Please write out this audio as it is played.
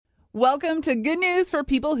Welcome to Good News for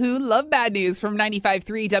People Who Love Bad News from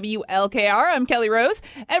 95.3 WLKR. I'm Kelly Rose.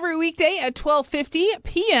 Every weekday at 12:50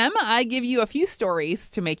 p.m., I give you a few stories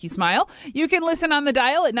to make you smile. You can listen on the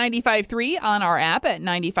dial at 95.3, on our app at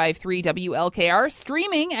 95.3 WLKR,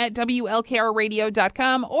 streaming at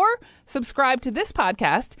WLKRradio.com, or subscribe to this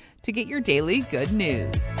podcast to get your daily good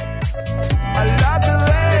news. I love the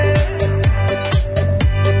way.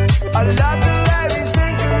 I love the way.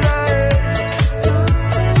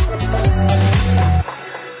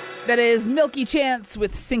 That is Milky Chance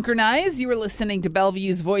with Synchronize. You were listening to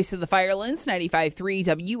Bellevue's Voice of the Firelands,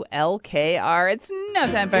 95.3 WLKR. It's now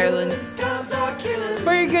time, Firelands.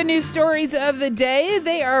 For your good news stories of the day,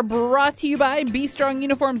 they are brought to you by Be Strong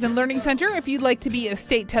Uniforms and Learning Center. If you'd like to be a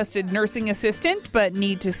state-tested nursing assistant but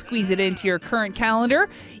need to squeeze it into your current calendar,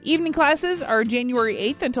 evening classes are January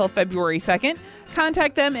 8th until February 2nd.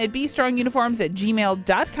 Contact them at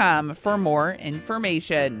bestrongunniforms@gmail.com for more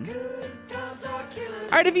information.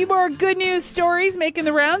 All right, a few more good news stories making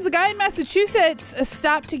the rounds. A guy in Massachusetts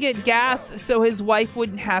stopped to get gas so his wife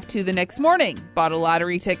wouldn't have to the next morning. Bought a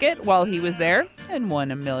lottery ticket while he was there and won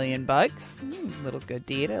 $1 million. Little good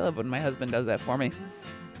deed. I love when my husband does that for me.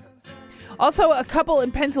 Also, a couple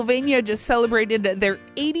in Pennsylvania just celebrated their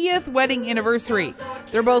 80th wedding anniversary.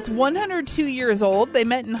 They're both 102 years old. They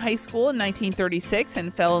met in high school in 1936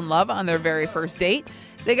 and fell in love on their very first date.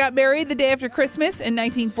 They got married the day after Christmas in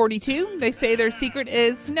 1942. They say their secret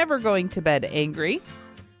is never going to bed angry.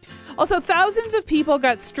 Also, thousands of people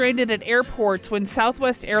got stranded at airports when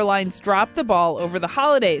Southwest Airlines dropped the ball over the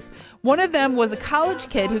holidays. One of them was a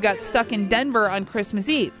college kid who got stuck in Denver on Christmas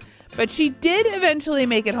Eve. But she did eventually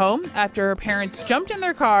make it home after her parents jumped in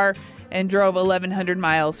their car and drove 1,100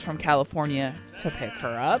 miles from California to pick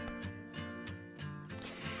her up.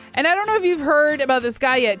 And I don't know if you've heard about this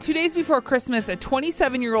guy yet. 2 days before Christmas, a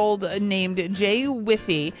 27-year-old named Jay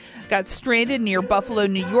Withy got stranded near Buffalo,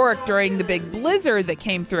 New York during the big blizzard that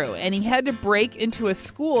came through, and he had to break into a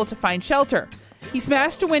school to find shelter. He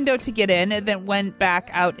smashed a window to get in and then went back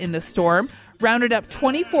out in the storm, rounded up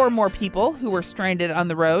 24 more people who were stranded on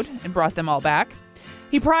the road, and brought them all back.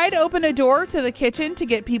 He pried open a door to the kitchen to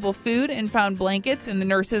get people food and found blankets in the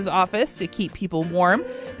nurse's office to keep people warm.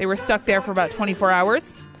 They were stuck there for about 24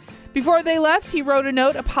 hours. Before they left, he wrote a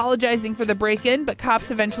note apologizing for the break-in, but cops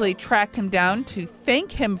eventually tracked him down to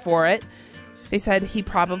thank him for it. They said he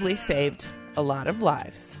probably saved a lot of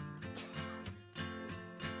lives.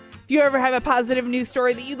 If you ever have a positive news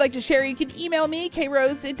story that you'd like to share, you can email me,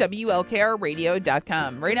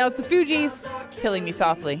 krose@WLKRradio.com. Right now it's the Fugees, Killing Me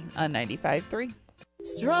Softly on 95.3.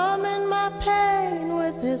 Strumming my pain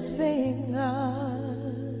with his fingers,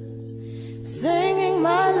 singing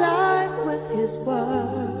my life with his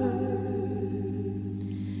words,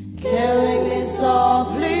 killing me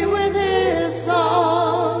softly with his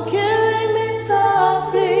song, killing me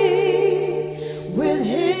softly with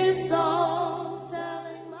his song,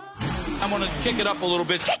 telling my... I'm gonna kick it up a little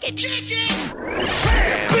bit. Kick it!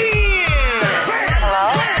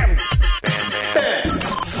 Hello?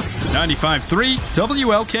 95.3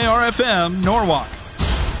 WLKR FM, Norwalk.